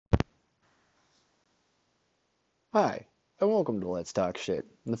Hi, and welcome to Let's Talk Shit,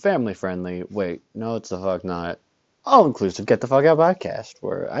 the family-friendly, wait, no, it's the fuck not, all-inclusive Get the Fuck Out podcast,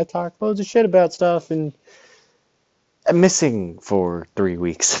 where I talk loads of shit about stuff and I'm missing for 3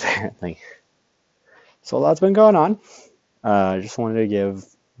 weeks, apparently. So a lot's been going on. I just wanted to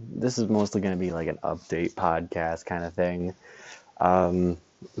this is mostly going to be like an update podcast kind of thing. Um,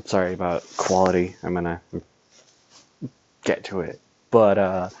 Sorry about quality, I'm going to get to it.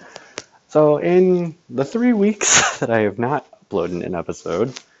 So in the 3 weeks that I have not uploaded an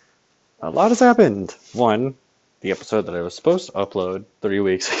episode, a lot has happened. One, the episode that I was supposed to upload 3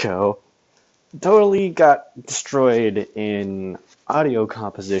 weeks ago totally got destroyed in audio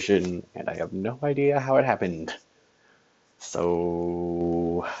composition, and I have no idea how it happened.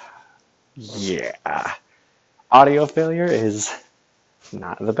 So, yeah. Audio failure is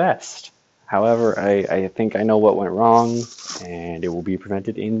not the best. However, I think I know what went wrong, and it will be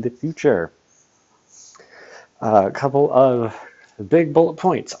prevented in the future. A couple of big bullet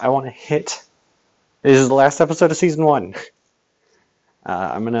points I want to hit. This is the last episode of season 1.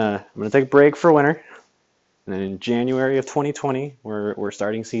 I'm gonna take a break for winter, and then in January of 2020, we're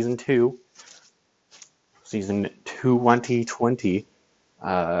starting season 2, season 2020.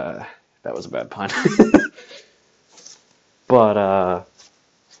 That was a bad pun, but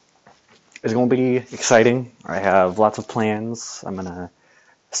it's gonna be exciting. I have lots of plans. I'm gonna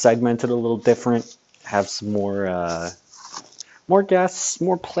segment it a little different, have some more guests,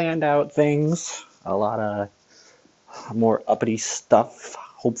 more planned out things, a lot of more uppity stuff.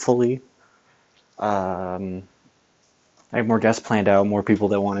 Hopefully. Um, I have more guests planned out, more people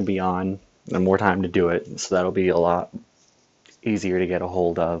that want to be on, and more time to do it. So that'll be a lot easier to get a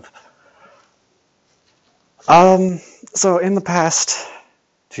hold of. Um, so in the past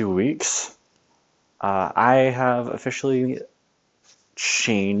 2 weeks, I have officially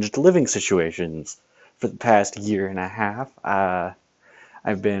changed living situations for the past year and a half.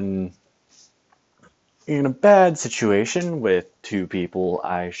 I've been in a bad situation with two people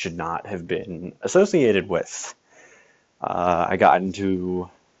I should not have been associated with. I got into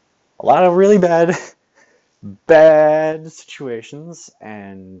a lot of really bad situations,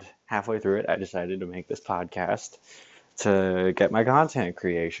 and halfway through it, I decided to make this podcast to get my content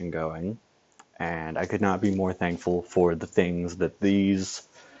creation going. And I could not be more thankful for the things that these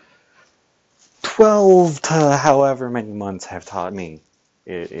 12 to however many months have taught me.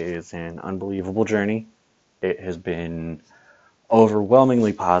 It is an unbelievable journey. It has been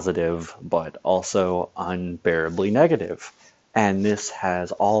overwhelmingly positive, but also unbearably negative. And this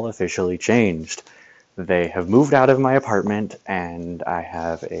has all officially changed. They have moved out of my apartment, and I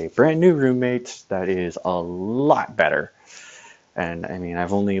have a brand new roommate that is a lot better. And I mean,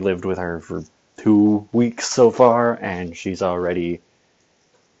 I've only lived with her for 2 weeks so far, and she's already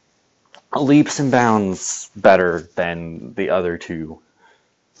leaps and bounds better than the other two.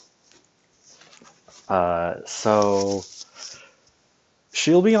 So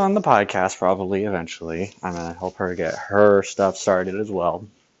she'll be on the podcast probably eventually. I'm gonna help her get her stuff started as well.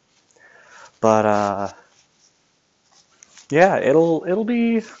 But yeah, it'll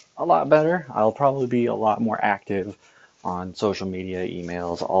be a lot better. I'll probably be a lot more active on social media,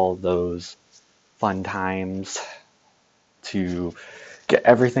 emails, all of those fun times to get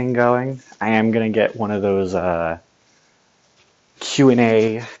everything going. I am gonna get one of those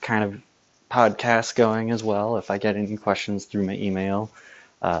Q&A kind of podcasts going as well. If I get any questions through my email,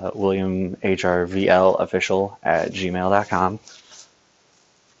 WilliamHRVLofficial@gmail.com.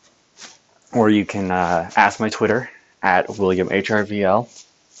 Or you can ask my Twitter at WilliamHRVL.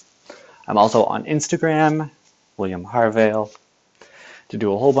 I'm also on Instagram, William Harvale, to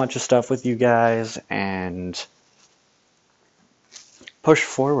do a whole bunch of stuff with you guys and push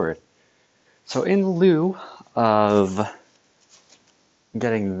forward. So in lieu of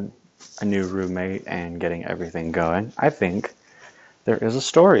getting a new roommate and getting everything going, I think there is a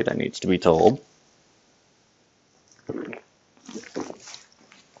story that needs to be told.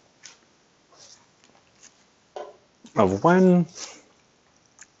 Of when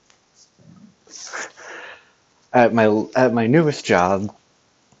at my newest job,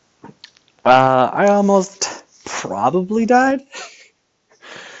 I almost probably died.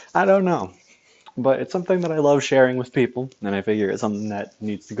 I don't know, but it's something that I love sharing with people, and I figure it's something that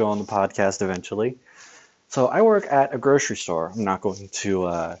needs to go on the podcast eventually. So I work at a grocery store. I'm not going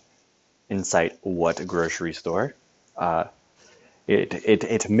to incite what grocery store. Uh,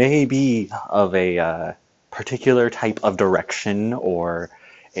 it may be of a particular type of direction or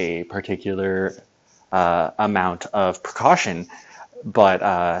a particular amount of precaution,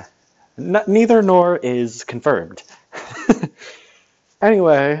 but neither nor is confirmed.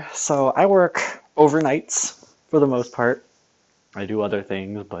 Anyway, so I work overnights for the most part. I do other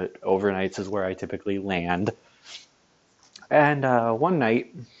things, but overnights is where I typically land. And one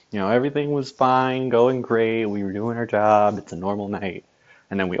night, everything was fine, going great. We were doing our job. It's a normal night.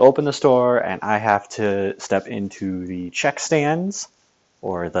 And then we open the store, and I have to step into the check stands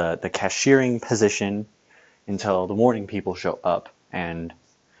or the cashiering position until the morning people show up and,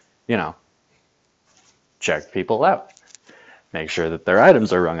 you know, check people out, make sure that their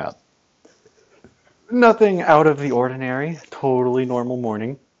items are rung up. Nothing out of the ordinary, totally normal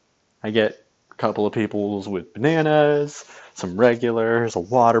morning. I get a couple of peoples with bananas, some regulars, a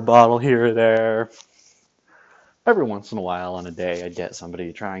water bottle here or there. Every once in a while on a day, I'd get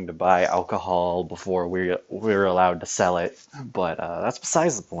somebody trying to buy alcohol before we're allowed to sell it, but that's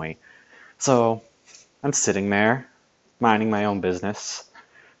besides the point. So I'm sitting there, minding my own business,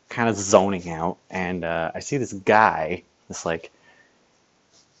 kind of zoning out, and I see this guy, this like,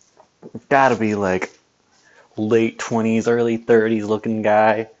 gotta be like late 20s, early 30s looking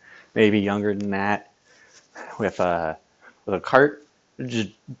guy, maybe younger than that, with a cart just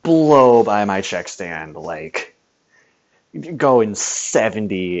blow by my check stand, like going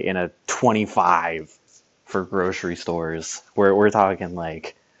 70 in a 25 for grocery stores. We're talking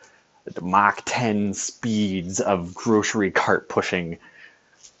like Mach 10 speeds of grocery cart pushing.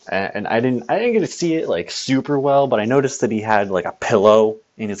 And I didn't get to see it like super well, but I noticed that he had like a pillow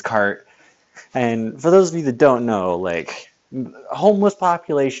in his cart. And for those of you that don't know, like homeless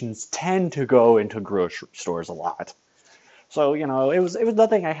populations tend to go into grocery stores a lot. So, it was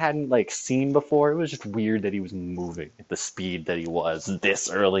nothing I hadn't like seen before. It was just weird that he was moving at the speed that he was this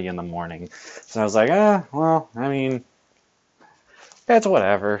early in the morning. So I was like, well, I mean, it's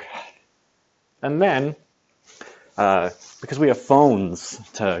whatever. And then, because we have phones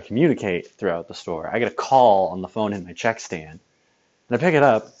to communicate throughout the store, I get a call on the phone in my check stand. And I pick it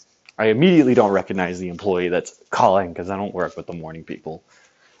up. I immediately don't recognize the employee that's calling because I don't work with the morning people.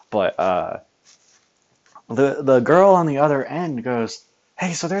 But the girl on the other end goes,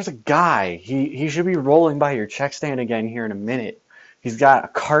 "Hey, so there's a guy. He should be rolling by your check stand again here in a minute. He's got a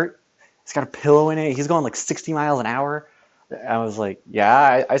cart. He's got a pillow in it. He's going like 60 miles an hour." I was like,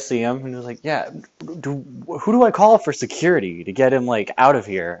 "Yeah, I see him." And he was like, "Yeah, who do I call for security to get him like out of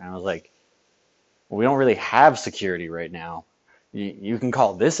here?" And I was like, "Well, we don't really have security right now. You can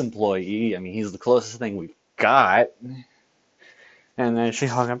call this employee. I mean, he's the closest thing we've got." And then she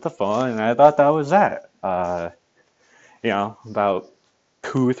hung up the phone, and I thought that was that. About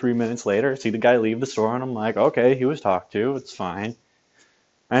 2 or 3 minutes later, I see the guy leave the store, and I'm like, okay, he was talked to, it's fine.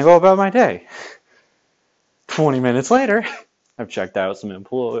 And I go about my day. 20 minutes later, I've checked out some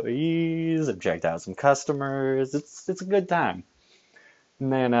employees, I've checked out some customers. It's a good time.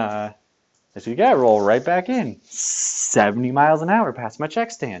 And then I see the guy roll right back in, 70 miles an hour past my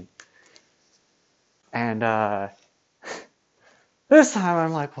check stand. And this time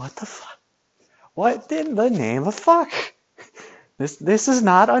I'm like, what the fuck? What in the name of fuck? This is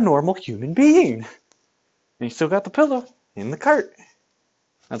not a normal human being. And he still got the pillow in the cart.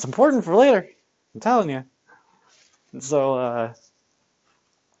 That's important for later. I'm telling you. And so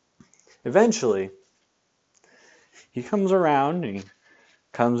eventually he comes around and he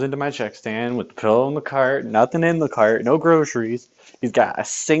comes into my check stand with the pillow in the cart, nothing in the cart, no groceries. He's got a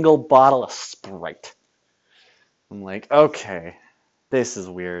single bottle of Sprite. I'm like, okay, this is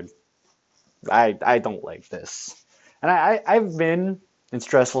weird. I don't like this. And I've been in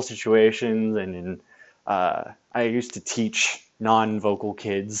stressful situations, and I used to teach non-vocal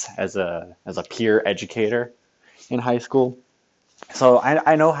kids as a peer educator in high school. So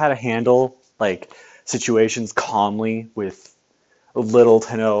I know how to handle like situations calmly with little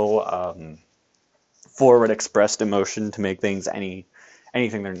to no forward expressed emotion to make things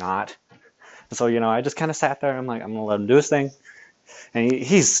anything they're not. So I just kind of sat there. I'm like, I'm gonna let him do his thing. And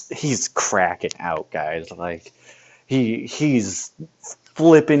he's cracking out, guys. Like he's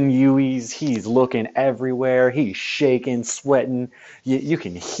flipping U's. He's looking everywhere. He's shaking, sweating. You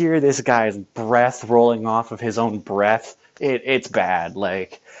can hear this guy's breath rolling off of his own breath. It's bad.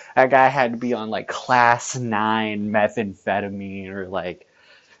 Like that guy had to be on like class 9 methamphetamine or like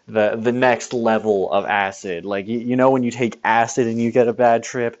the next level of acid. Like when you take acid and you get a bad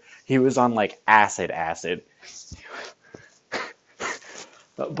trip, he was on like acid.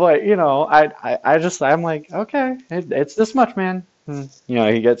 But I'm like, okay, it's this much, man. And,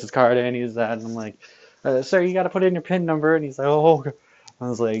 he gets his card in, he's that, and I'm like, sir, you got to put in your PIN number, and he's like, oh, okay. I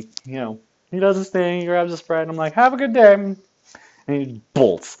was like, he does his thing, he grabs his Sprite, and I'm like, have a good day, and he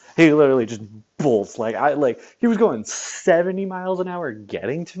bolts. He literally just bolts. He was going 70 miles an hour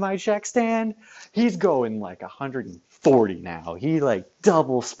getting to my check stand. He's going like 140 now. He like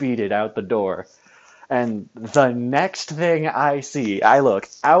double speeded out the door. And the next thing I see, I look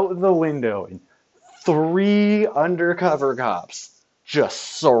out the window and 3 undercover cops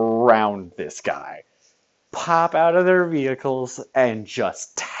just surround this guy, pop out of their vehicles, and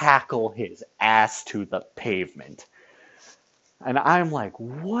just tackle his ass to the pavement. And I'm like,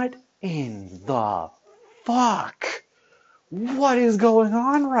 what in the fuck? What is going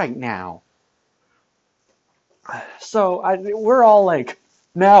on right now? So we're all like,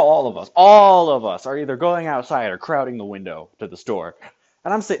 now all of us are either going outside or crowding the window to the store.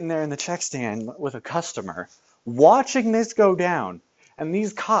 And I'm sitting there in the check stand with a customer, watching this go down. And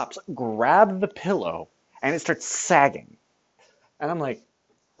these cops grab the pillow and it starts sagging. And I'm like,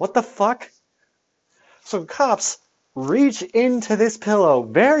 what the fuck? So cops reach into this pillow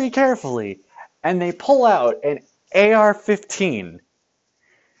very carefully and they pull out an AR-15.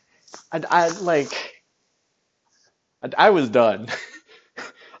 And I was done.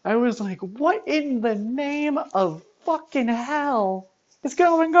 I was like, what in the name of fucking hell is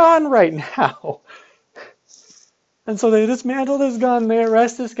going on right now? And so they dismantle this gun, they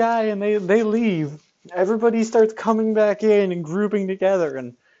arrest this guy, and they leave. Everybody starts coming back in and grouping together,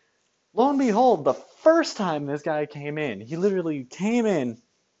 and lo and behold, the first time this guy came in, he literally came in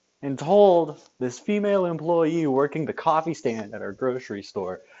and told this female employee working the coffee stand at our grocery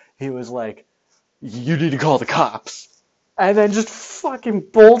store, he was like, you need to call the cops. And then just fucking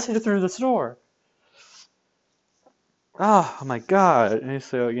bolted through the store. Oh my god. And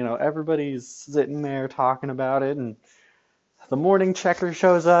so, everybody's sitting there talking about it, and the morning checker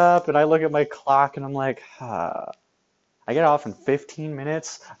shows up, and I look at my clock, and I'm like, I get off in 15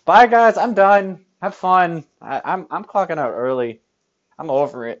 minutes. Bye, guys. I'm done. Have fun. I'm clocking out early. I'm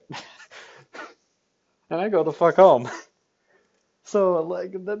over it. And I go the fuck home. So,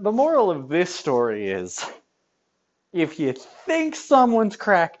 like, the moral of this story is, if you think someone's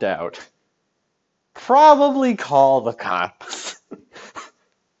cracked out, probably call the cops.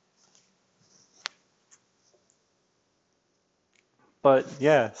 But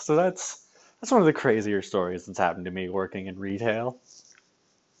yeah, so that's one of the crazier stories that's happened to me working in retail.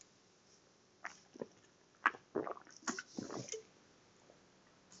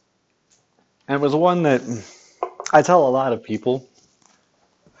 And it was one that I tell a lot of people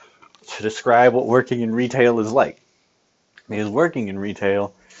to describe what working in retail is like. Because working in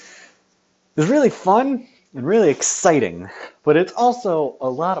retail is really fun and really exciting, but it's also a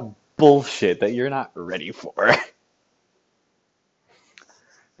lot of bullshit that you're not ready for.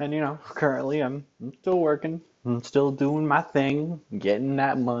 And currently I'm still working. I'm still doing my thing, getting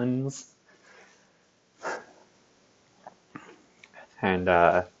that muns. And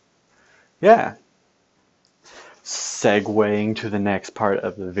yeah. Segueing to the next part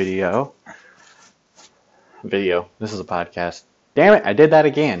of the video. This is a podcast. Damn it, I did that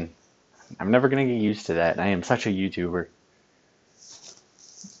again. I'm never going to get used to that. I am such a YouTuber.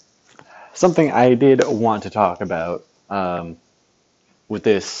 Something I did want to talk about with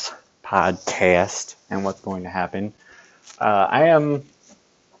this podcast and what's going to happen. I am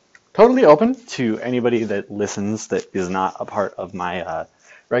totally open to anybody that listens that is not a part of my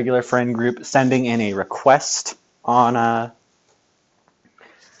regular friend group sending in a request on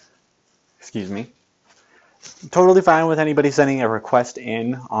excuse me. Totally fine with anybody sending a request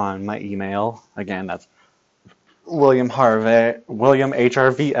in on my email. Again, that's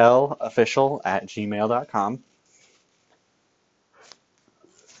WilliamHRVLofficial@gmail.com.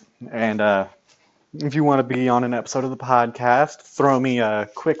 And if you want to be on an episode of the podcast, throw me a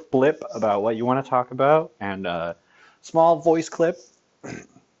quick blip about what you want to talk about and a small voice clip.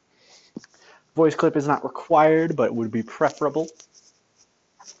 Voice clip is not required, but would be preferable.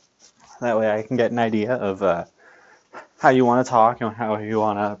 That way I can get an idea of how you want to talk and how you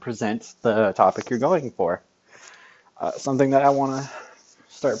want to present the topic you're going for. Something that I want to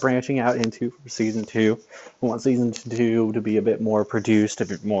start branching out into for season 2. I want season 2 to be a bit more produced, a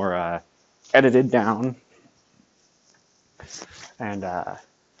bit more edited down. And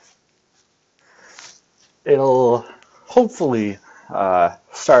it'll hopefully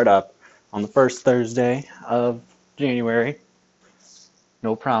start up on the first Thursday of January.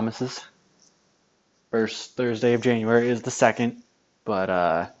 No promises. First Thursday of January is the 2nd,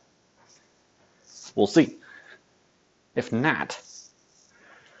 but we'll see. If not,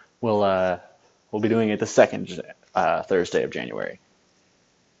 we'll be doing it the second Thursday of January.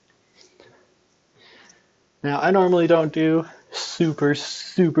 Now, I normally don't do super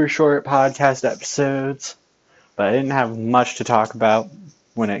short podcast episodes, but I didn't have much to talk about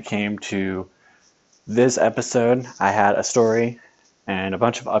when it came to this episode. I had a story and a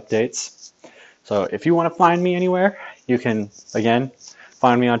bunch of updates. So if you want to find me anywhere, you can, again,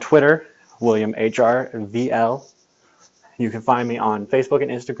 find me on Twitter, William HRVL. You can find me on Facebook and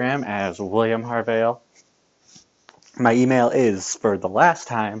Instagram as William Harvale. My email is, for the last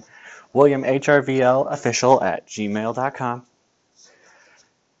time, WilliamHRVLofficial@gmail.com.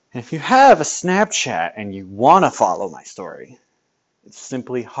 If you have a Snapchat and you want to follow my story, it's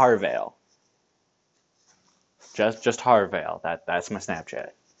simply Harvale. Just Harvale. That's my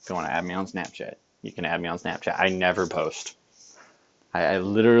Snapchat. If you want to add me on Snapchat, you can add me on Snapchat. I never post. I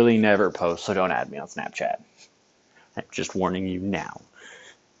literally never post, so don't add me on Snapchat. I'm just warning you now.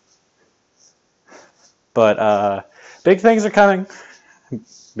 But big things are coming.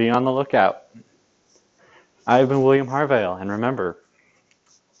 Be on the lookout. I've been William Harvale, and remember,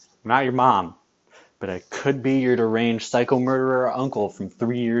 I'm not your mom, but I could be your deranged psycho murderer uncle from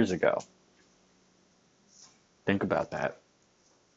 3 years ago. Think about that.